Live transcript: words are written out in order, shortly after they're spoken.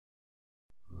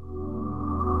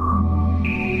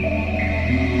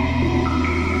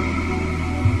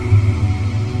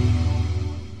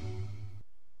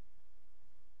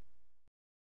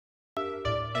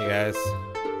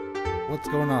guys. What's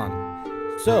going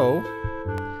on? So,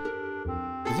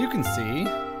 as you can see,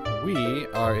 we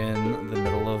are in the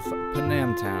middle of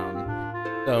Panam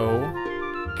Town. So,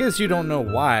 in case you don't know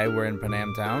why we're in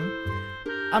Panam Town,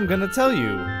 I'm gonna tell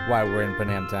you why we're in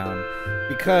Panam Town.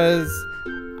 Because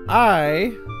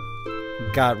I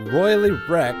got royally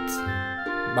wrecked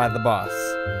by the boss.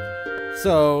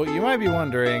 So, you might be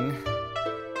wondering,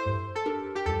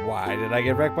 why did I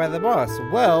get wrecked by the boss?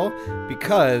 Well,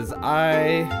 because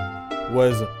I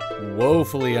was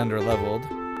woefully underleveled.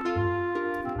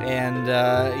 And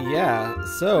yeah,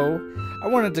 so I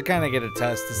wanted to kind of get a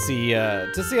test to see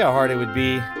how hard it would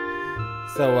be.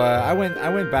 So I went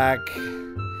back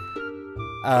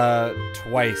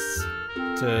twice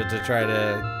to try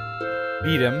to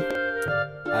beat him.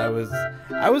 I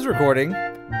was recording,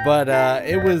 but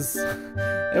it was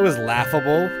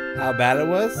laughable how bad it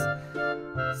was.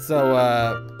 So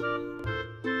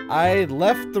I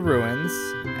left the ruins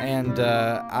and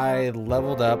I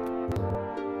leveled up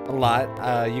a lot.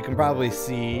 You can probably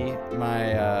see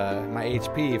my my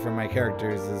HP for my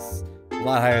characters is a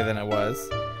lot higher than it was.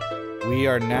 We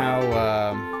are now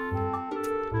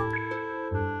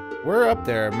we're up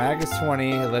there. Mag is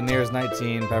 20, Lanier's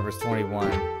 19, Pepper's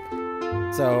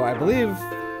 21. So I believe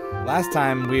last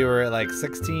time we were at like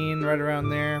 16, right around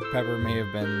there. Pepper may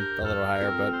have been a little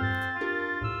higher, but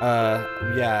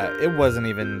yeah, it wasn't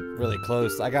even really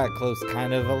close. I got close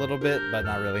kind of a little bit, but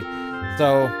not really.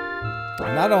 So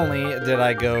not only did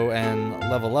I go and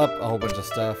level up a whole bunch of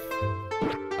stuff,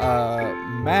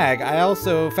 Mag, I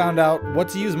also found out what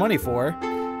to use money for.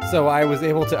 So I was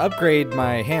able to upgrade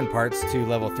my hand parts to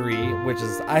level 3, which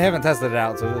is, I haven't tested it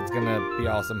out, so it's gonna be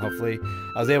awesome, hopefully.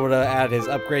 I was able to add his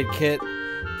upgrade kit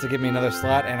to give me another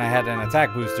slot, and I had an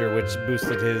attack booster, which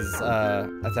boosted his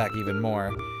attack even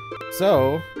more.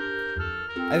 So,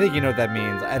 I think you know what that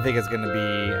means. I think it's gonna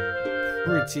be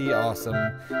pretty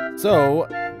awesome. So,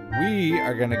 we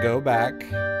are gonna go back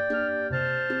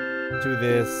to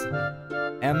this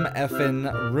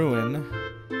MFN ruin,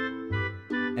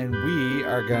 and we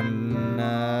are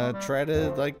gonna try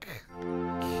to, like,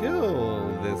 kill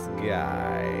this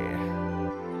guy.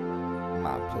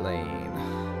 My plane.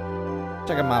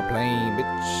 Check out my plane,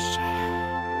 bitch.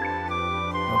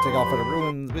 Don't take off for the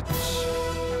ruins, bitch.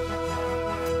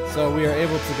 So we are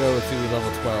able to go to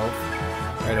level 12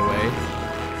 right away,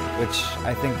 which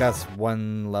I think that's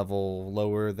one level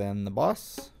lower than the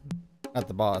boss. Not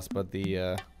the boss, but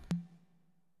the,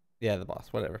 yeah, the boss,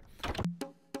 whatever.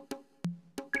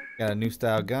 Got a new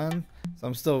style gun, so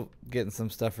I'm still getting some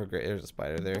stuff for great. There's a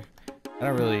spider there. I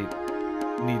don't really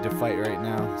need to fight right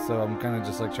now, so I'm kind of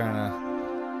just like trying to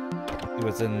see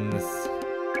what's in this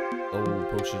old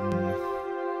potion.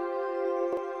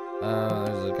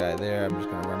 There's a guy there. I'm just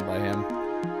gonna run by him.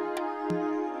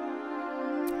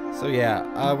 So yeah,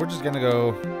 we're just gonna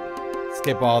go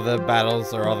skip all the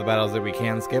battles, or all the battles that we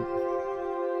can skip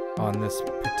on this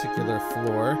particular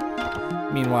floor.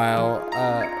 Meanwhile,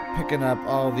 picking up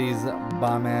all these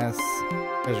bomb-ass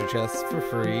treasure chests for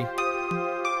free.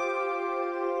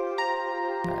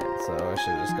 Alright, so I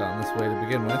should have just gone this way to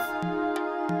begin with.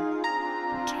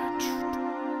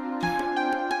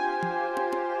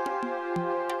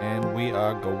 And we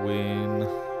are going...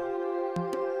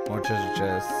 more treasure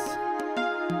chests.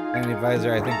 Sandy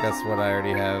visor, I think that's what I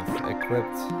already have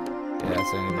equipped. Yeah,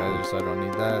 sandy visor, so I don't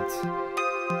need that.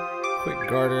 Quick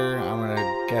garter, I'm gonna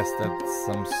guess that's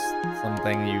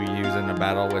something you use in a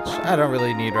battle, which I don't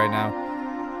really need right now.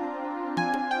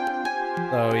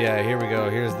 So yeah, here we go.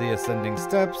 Here's the ascending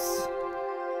steps.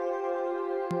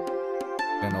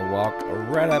 Gonna walk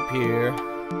right up here.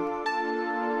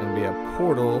 Gonna be a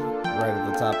portal right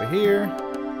at the top of here.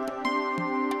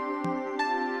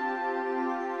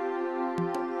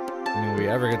 When we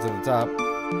ever get to the top,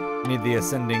 you need the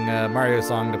ascending Mario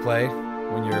song to play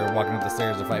when you're walking up the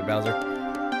stairs to fight Bowser.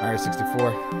 Mario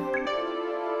 64.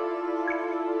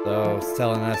 So it's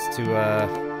telling us to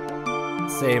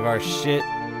save our shit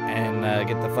and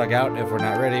get the fuck out if we're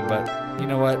not ready, but you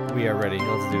know what? We are ready.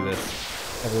 Let's do this.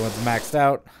 Everyone's maxed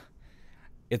out.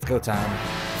 It's go time.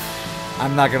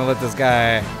 I'm not gonna let this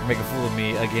guy make a fool of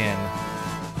me again.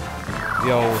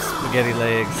 The old spaghetti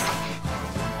legs.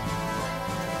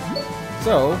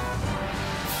 So,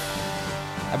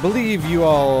 I believe you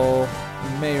all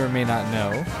may or may not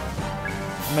know.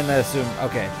 I'm gonna assume,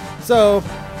 okay. So,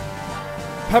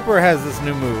 Pepper has this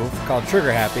new move called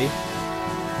Trigger Happy,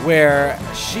 where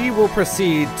she will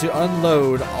proceed to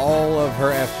unload all of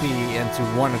her FP into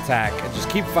one attack and just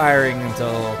keep firing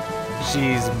until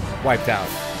she's wiped out.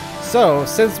 So,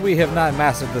 since we have not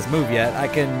mastered this move yet, I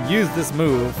can use this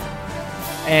move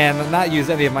and not use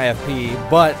any of my FP,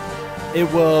 but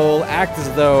it will act as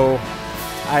though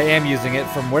I am using it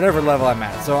from whatever level I'm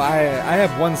at. So I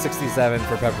have 167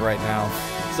 for Pepper right now.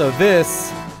 So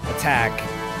this attack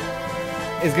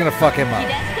is gonna fuck him up.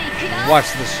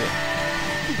 Watch this shit.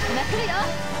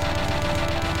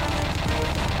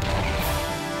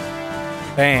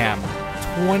 Bam.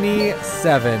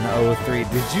 2703.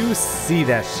 Did you see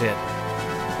that shit?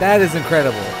 That is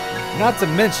incredible. Not to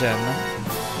mention,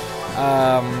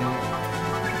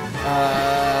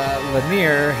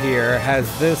 Lanier here has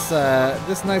this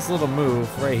this nice little move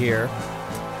right here.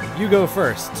 You go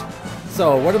first.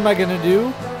 So what am I gonna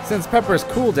do? Since Pepper's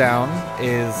cooldown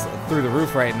is through the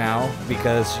roof right now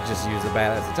because she just used a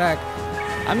badass attack,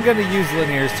 I'm gonna use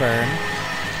Lanier's turn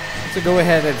to go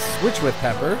ahead and switch with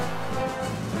Pepper.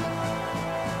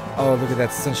 Oh, look at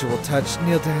that sensual touch.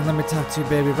 Kneel down, let me talk to you,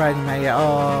 baby, right in my ear.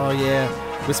 Oh, yeah.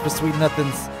 Whisper sweet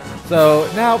nothings. So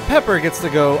now Pepper gets to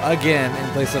go again in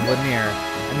place of Lanier.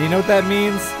 And you know what that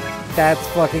means? That's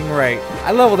fucking right.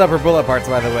 I leveled up her bullet parts,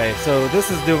 by the way, so this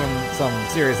is doing some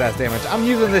serious-ass damage. I'm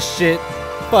using this shit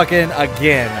fucking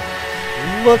again.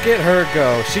 Look at her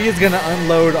go. She is gonna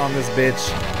unload on this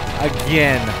bitch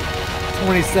again.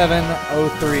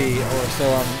 2703 or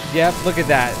so. Yep, look at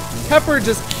that. Pepper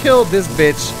just killed this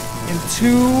bitch in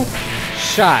 2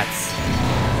 shots.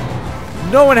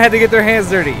 No one had to get their hands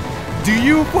dirty. Do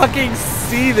you fucking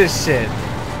see this shit?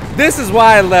 This is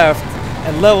why I left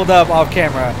and leveled up off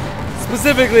camera.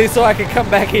 Specifically so I could come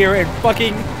back here and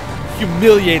fucking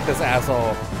humiliate this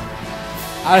asshole.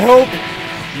 I hope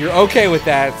you're okay with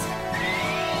that.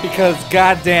 Because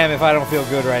goddamn if I don't feel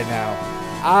good right now.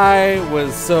 I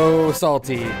was so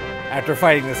salty after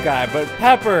fighting this guy, but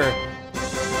Pepper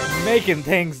making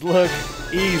things look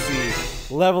easy.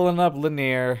 Leveling up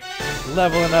Lanier,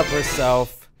 leveling up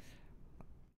herself.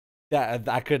 That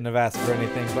I couldn't have asked for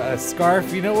anything but a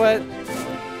scarf. You know what?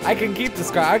 I can keep the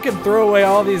scarf. I can throw away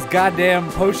all these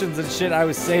goddamn potions and shit I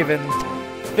was saving,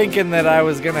 thinking that I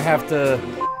was gonna have to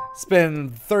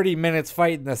spend 30 minutes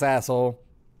fighting this asshole.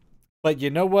 But you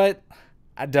know what?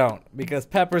 I don't, because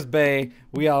Pepper's BAE,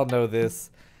 we all know this.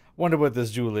 Wonder what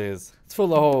this jewel is. It's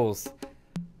full of holes.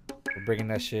 We're bringing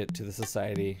that shit to the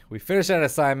society. We finished that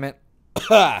assignment.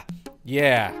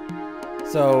 Yeah.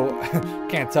 So,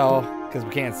 can't tell, because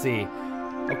we can't see.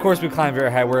 Of course we climb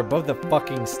very high. We're above the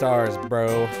fucking stars,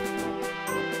 bro.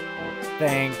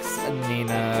 Thanks,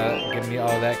 Nina. Give me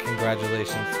all that.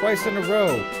 Congratulations. Twice in a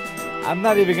row. I'm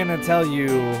not even gonna tell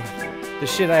you the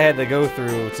shit I had to go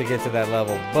through to get to that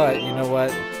level. But you know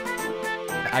what?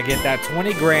 I get that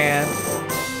 20 grand.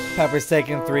 Pepper's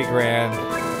taking 3 grand.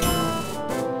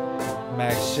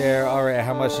 Max share. Alright,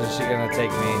 how much is she gonna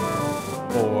take me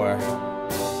for?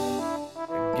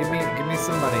 Give me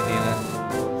some money, Nina.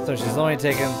 So she's only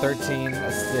taking 13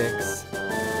 a 6.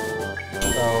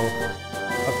 So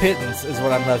a pittance is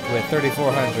what I'm left with,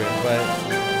 3,400.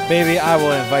 But baby, I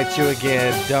will invite you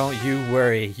again. Don't you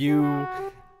worry.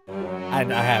 I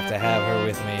have to have her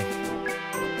with me.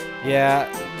 Yeah,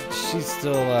 she's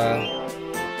still,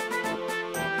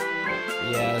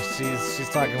 yeah, she's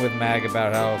talking with Mag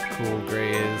about how cool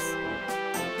Gray is.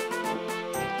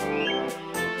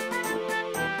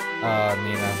 Oh,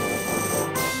 Nina.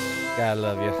 God, I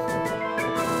love you.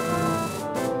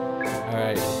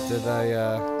 Alright, did I,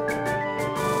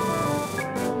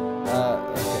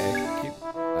 okay.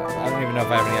 I don't even know if I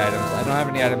have any items. I don't have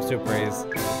any items to appraise.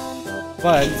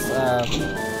 But,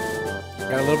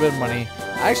 got a little bit of money.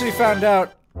 I actually found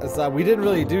out, we didn't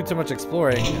really do too much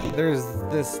exploring. There's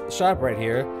this shop right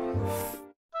here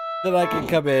that I can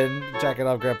come in, jack it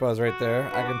off, Grandpa's right there.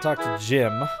 I can talk to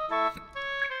Jim.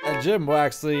 And Jim will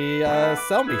actually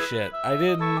sell me shit. I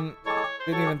didn't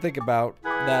even think about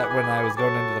that when I was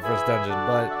going into the first dungeon,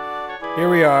 but here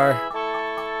we are.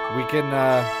 We can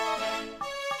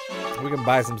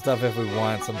buy some stuff if we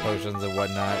want, some potions and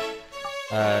whatnot.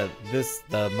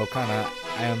 The Mokana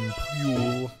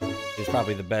Ampule is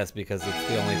probably the best because it's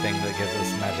the only thing that gives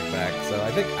us magic back. So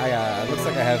I think it looks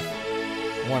like I have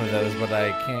one of those, but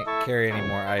I can't carry any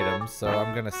more items. So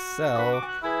I'm gonna sell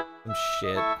some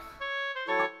shit.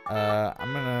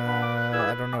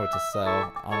 I don't know what to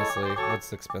sell, honestly.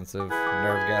 What's expensive?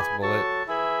 Nerve gas bullet.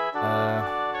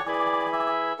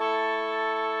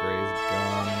 Gray's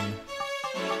gun.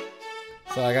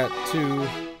 So I got two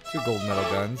gold medal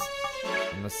guns.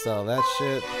 I'm gonna sell that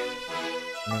shit.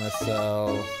 I'm gonna sell,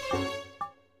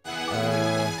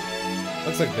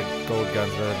 looks like the gold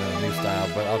gun's better than the new style,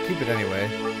 but I'll keep it anyway.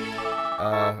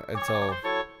 Until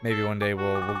maybe one day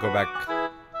we'll go back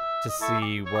to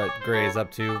see what Gray is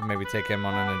up to. Maybe take him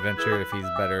on an adventure if he's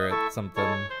better at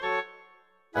something.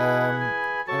 I'm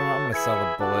gonna sell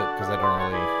the bullet because I don't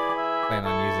really plan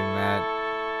on using that.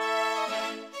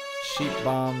 sheep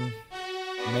bomb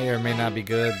may or may not be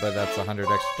good, but that's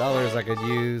 $100 extra I could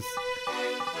use.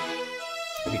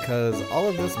 Because all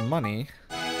of this money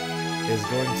is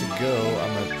going to go...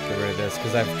 I'm going to get rid of this,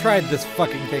 because I've tried this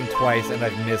fucking thing twice, and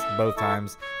I've missed both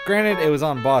times. Granted, it was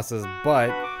on bosses,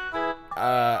 but...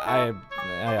 I'm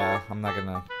not going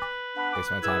to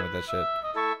waste my time with that shit.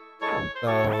 So,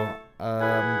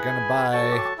 I'm going to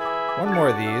buy one more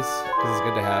of these, because it's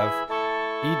good to have.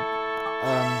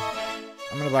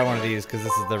 I'm going to buy one of these, because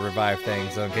this is the revive thing,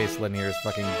 so in case Linear is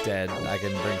fucking dead, I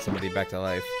can bring somebody back to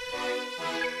life.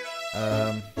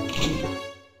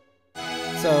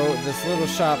 So this little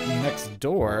shop next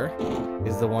door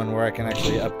is the one where I can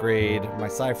actually upgrade my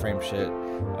sci-frame shit.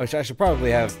 Which I should probably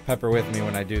have Pepper with me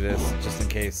when I do this, just in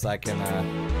case I can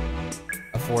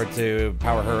afford to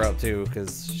power her up too,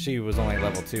 because she was only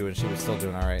level 2 and she was still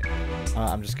doing alright.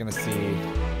 I'm just gonna see.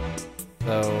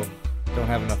 So, don't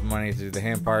have enough money to do the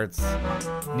hand parts.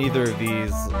 Neither of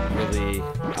these really,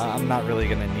 I'm not really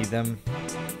gonna need them.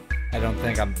 I don't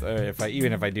think I'm,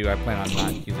 even if I do, I plan on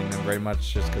not using them very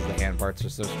much just because the hand parts are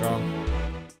so strong.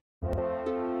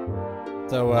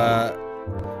 So,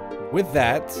 with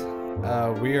that,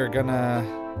 we are gonna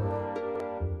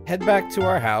head back to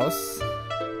our house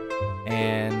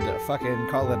and fucking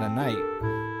call it a night.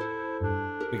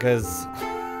 Because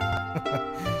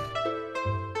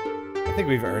I think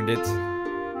we've earned it.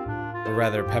 Or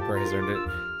rather, Pepper has earned it.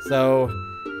 So,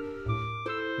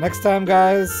 next time,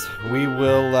 guys, we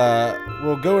will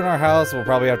we'll go in our house. We'll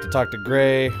probably have to talk to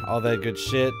Gray, all that good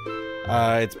shit.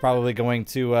 It's probably going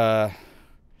to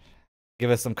give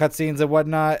us some cutscenes and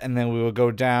whatnot, and then we will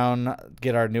go down,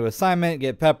 get our new assignment,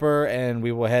 get Pepper, and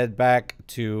we will head back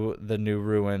to the new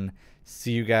ruin.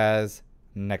 See you guys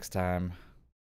next time.